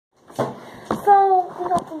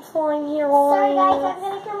some slime here, Sorry guys. guys, I'm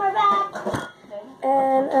gonna turn my back.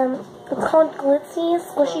 And it's called Glitzy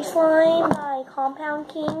Squishy Slime by Compound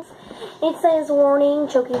Kings. It says warning,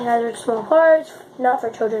 choking hazard, small parts, not for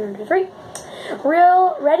children under 3.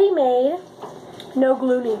 Real, ready-made, no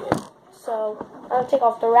glue needed. So I'll take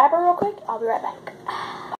off the wrapper real quick. I'll be right back.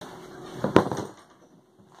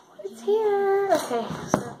 It's here.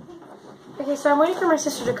 Okay, so I'm waiting for my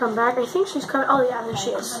sister to come back. I think she's coming. Oh yeah, there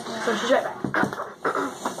she is. So she's right back.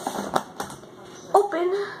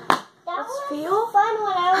 Open. Let's feel. Fun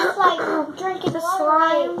when I was like drinking The water.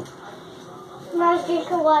 slime. When I was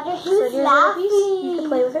drinking water, she So was here's a laughing. piece. You can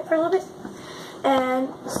play with it for a little bit. And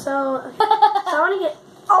so I want to get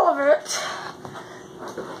all of it.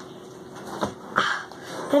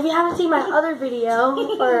 And if you haven't seen my other video,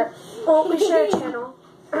 we share a channel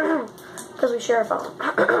because we share a phone.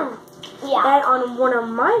 Yeah. And on one of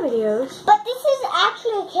my videos. But this is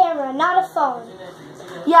actually a camera, not a phone.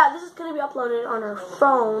 Yeah, this is going to be uploaded on our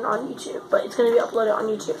phone on YouTube, but it's going to be uploaded on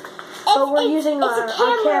YouTube. But we're using our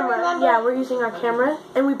camera. Remember? Yeah, we're using our camera,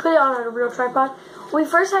 and we put it on a real tripod. We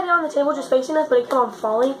first had it on the table just facing us, but it kept on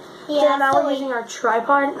falling. Yeah, so now so we're using our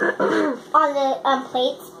tripod. On the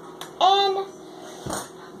plates. And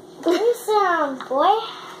give me some, boy.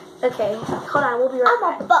 Okay, hold on, we'll be right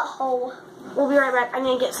back. I'm a butthole. We'll be right back. I'm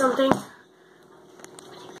going to get something.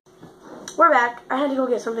 We're back. I had to go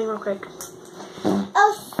get something real quick.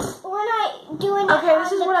 Oh, we're not doing it. Okay,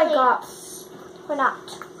 this is what I got. We're not.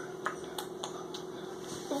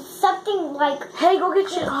 It's something like. Hey, go get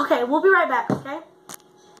your. Okay, we'll be right back, okay?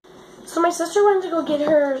 So my sister wanted to go get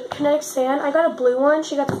her kinetic sand. I got a blue one.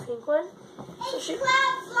 She got the pink one. So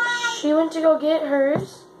she went to go get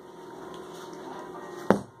hers.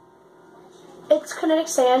 It's kinetic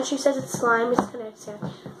sand. She says it's slime. It's kinetic sand.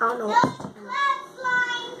 I don't know what she's talking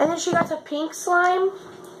about. And then she got the pink slime.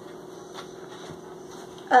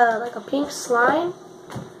 Like a pink slime.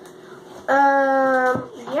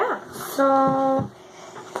 Yeah. So,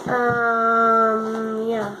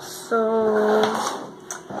 yeah. So,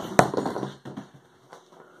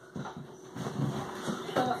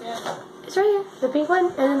 it's right here. The pink one,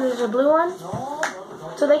 and then there's a blue one.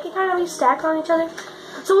 So they can kind of be stacked on each other.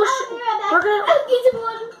 So we're gonna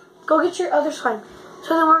go get your other slime.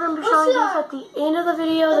 So then we're gonna be showing these at the end of the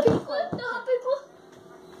video. The pink one.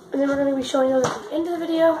 And then we're going to be showing those at the end of the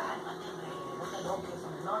video.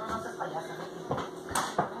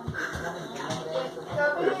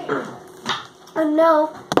 And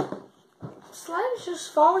now, slime is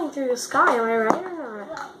just falling through the sky, am I right or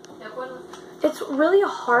not? It's really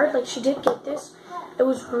hard, like she did get this. It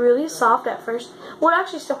was really soft at first. Well,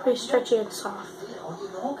 actually still pretty stretchy and soft.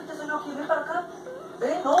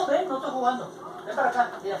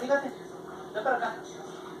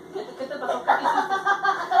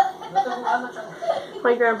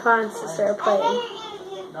 My grandpa and sister are playing.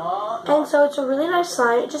 And so it's a really nice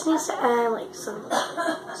slime. It just needs to add like some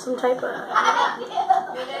type of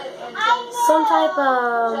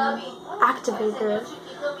activator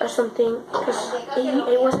or something, because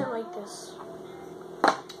it wasn't like this.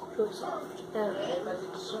 Really soft.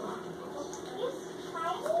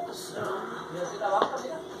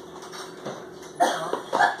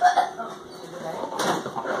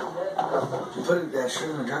 Put that shirt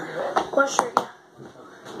in the dryer. What shirt?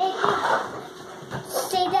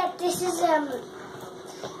 Say that this is a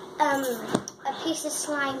piece of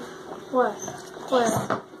slime. What? Where?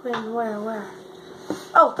 When? Where?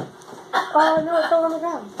 Oh! Oh no! It fell on the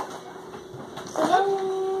ground. I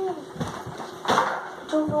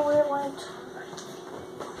don't know where it went.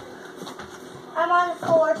 I'm on the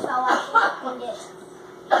floor, so I can't find it.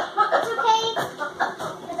 It's okay,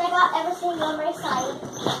 because I got everything on my side.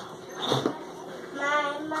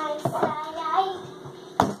 My side.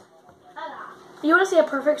 You want to see a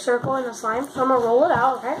perfect circle in the slime? So I'm going to roll it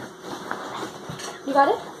out, okay? You got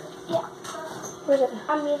it? Yeah. Where's it?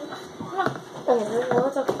 I mean, no. Okay, well,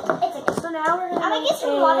 it's okay. It's okay. So now we're going to make get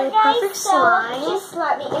some water, guys, perfect slime. Just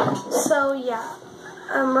let me in. So, yeah.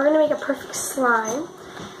 We're going to make a perfect slime.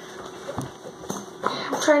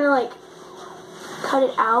 I'm trying to, like, cut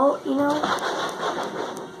it out, you know?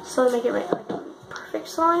 So to make it like a perfect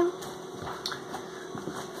slime.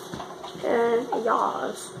 And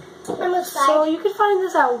yas. So you can find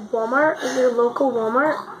this at Walmart, at your local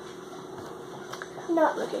Walmart.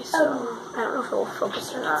 No. Okay, so I don't know if it will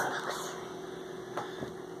focus or not.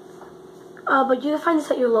 But you can find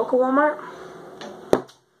this at your local Walmart.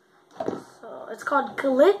 So it's called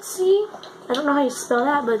Glitzy. I don't know how you spell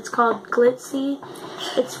that, but it's called Glitzy.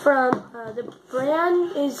 It's from, the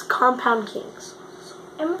brand is Compound Kings.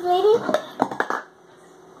 Am I bleeding?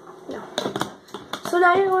 No. So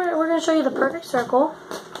now we're going to show you the perfect circle.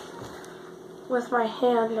 with my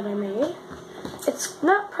hand that I made. It's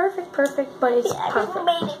not perfect, but it's perfect. I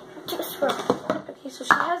made it just for. Okay, so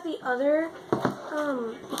she has the other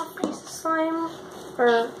piece of slime,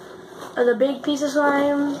 or the big piece of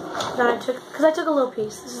slime that I took, because I took a little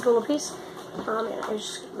piece. This is the little piece. Yeah,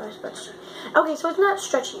 it's just my stretch. Okay, so it's not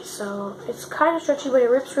stretchy, so it's kind of stretchy, but it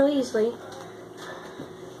rips really easily.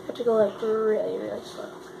 I have to go like really, really slow.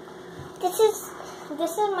 This is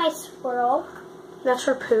my swirl. That's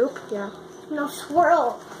her poop, yeah. No,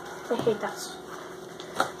 swirl. I hate that.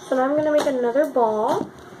 So now I'm gonna make another ball.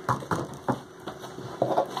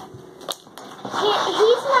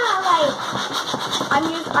 He's not like. I'm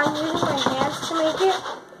using my hands to make it.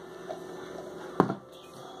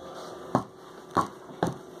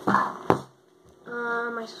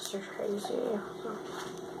 My sister's crazy.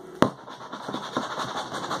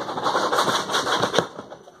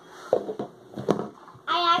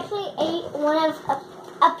 I actually ate one of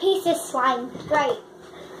a piece of slime. Right.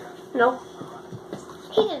 No.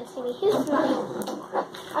 He didn't see me. He was smiling.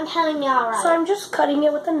 I'm telling you alright. So I'm just cutting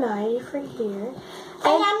it with a knife right here.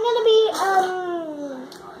 And I'm gonna be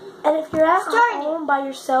And if you're at starting home by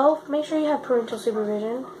yourself, make sure you have parental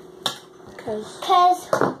supervision. Cause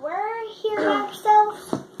we're here by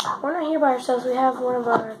ourselves. We're not here by ourselves. We have one of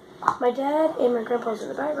my dad and my grandpa's in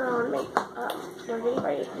the background. We're getting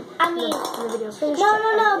ready. I mean, and the video's finished.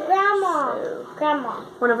 no, grandma. So, Grandma.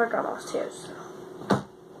 one of our grandmas too.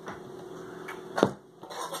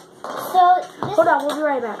 So this. Hold on, we'll be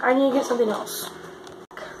right back. I need to get something else.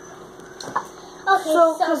 Okay,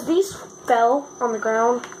 So, because these fell on the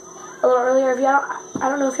ground a little earlier, I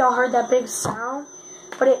don't know if y'all heard that big sound,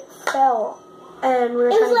 but it fell, and we were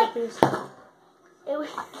trying to get these.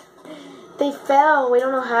 They fell. We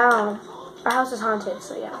don't know how. Our house is haunted,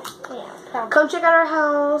 so yeah. Yeah. Come check out our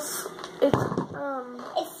house. It's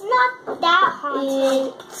not that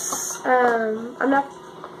haunted.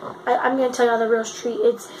 I'm gonna tell y'all the real street.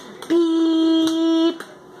 It's beep.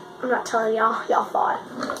 I'm not telling y'all. Y'all thought.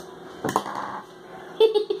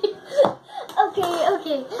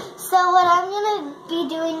 Okay. So what I'm gonna be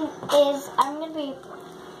doing is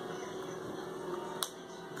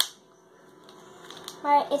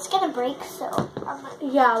Alright, it's gonna break, so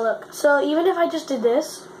Yeah, look. So even if I just did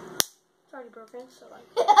this, it's already broken. So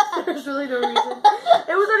like, there's really no reason.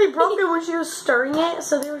 It was already broken when she was stirring it,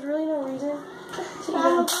 so there was really no reason.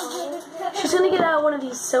 She's gonna get one of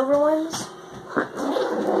these silver ones.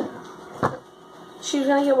 She's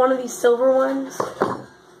gonna get one of these silver ones.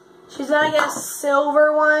 She's gonna get a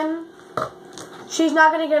silver one. She's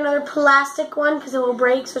not gonna get another plastic one because it will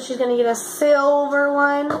break, so she's gonna get a silver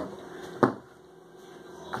one.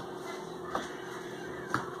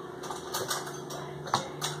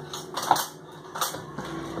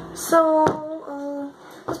 So,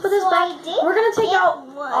 let's put this back. We're gonna take out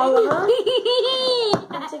all of them. We're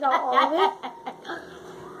gonna take out all of it.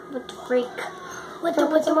 with the break. With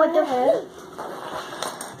the head.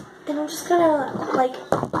 And I'm just gonna like.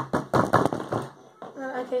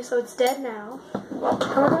 Okay, so it's dead now. And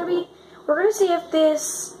we're gonna see if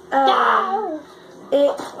this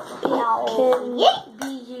it can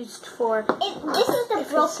be used for. This is the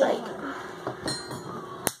broken one.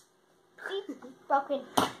 Broken.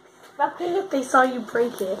 They saw you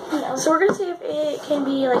break it. No. So we're gonna see if it can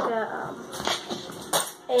be like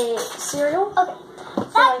a cereal. Okay. So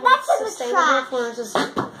That's in the sustainable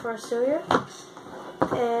for a cereal.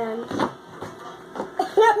 And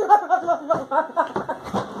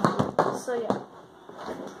so yeah.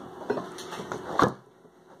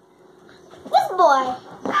 This boy.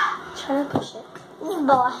 Try to push it. This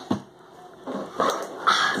boy.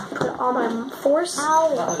 Put all my force. Ow.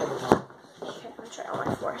 Okay, I'm gonna try all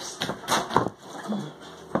my force.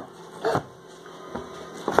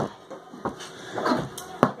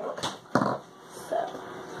 So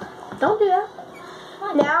don't do that.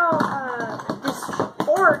 Now this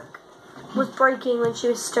fork was breaking when she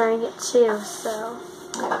was stirring it too, so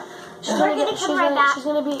she's gonna get a.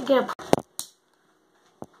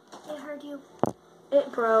 It hurt you.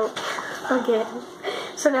 It broke again.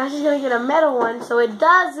 So now she's gonna get a metal one so it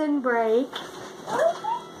doesn't break.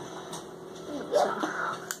 So,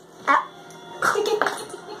 I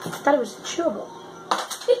thought it was chewable.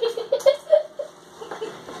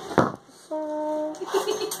 So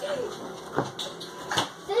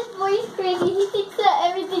This boy's crazy. He thinks that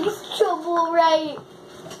everything's chewable, right?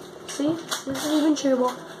 see, this is even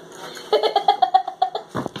chewable.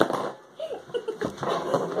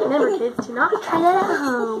 Remember, kids, do not try that at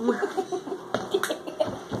home.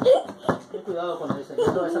 Cuidado con esa,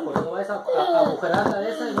 no esa porque no vas a agujerar de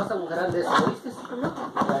esa y vas a agujerar de esa, ¿oíste?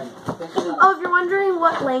 Oh, if you're wondering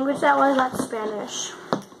what language that was, that's Spanish.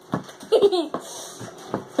 So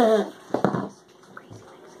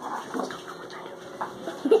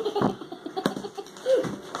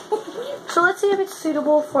let's see if it's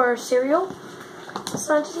suitable for cereal.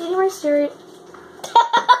 So I'm just eating my cereal.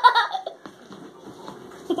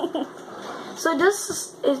 So it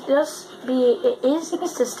is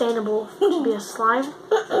sustainable to be a slime,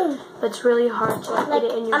 but it's really hard to like, eat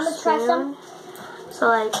it in your I'm gonna try some. spoon. So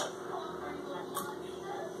like,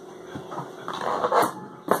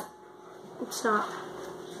 it's not.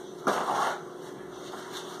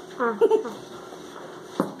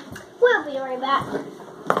 We'll be right back.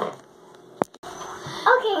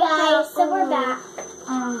 Okay, guys, so we're back.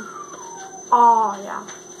 Oh yeah.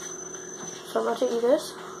 So I'm about to eat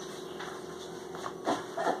this.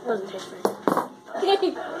 Doesn't taste very good.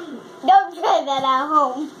 Don't try that at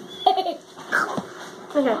home.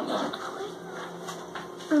 Okay.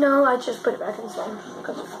 No, I just put it back inside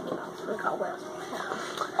because it got wet.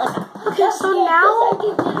 Okay, so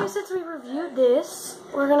now, since we reviewed this,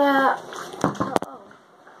 we're gonna.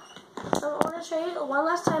 So I'm gonna show you one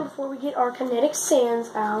last time before we get our kinetic sands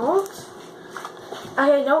out.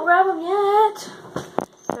 Okay, don't grab them yet.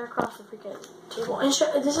 They're across the freaking table. And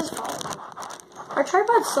this is falling. Our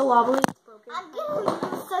tripod's so wobbly, it's broken. I'm gonna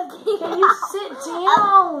move something. Can you sit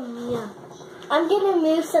down? Yeah. I'm gonna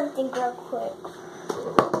move something real quick.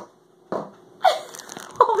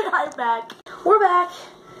 We'll be right back. We're back.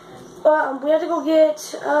 We have to go get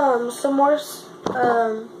some more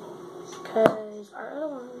because our other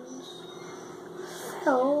ones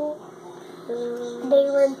fell. They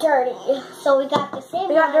were dirty, so we got the same.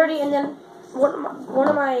 They got dirty, and then one of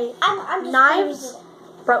my I'm just knives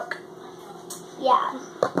broke. Yeah,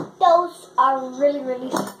 those are really,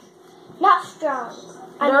 really not strong.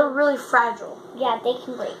 They're really fragile. Yeah, they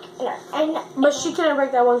can break. But she couldn't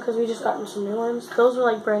break that one because we just got them some new ones. Those were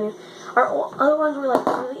like brand new. Our other ones were like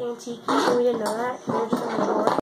really antique, and we didn't know that. And they were just on the floor.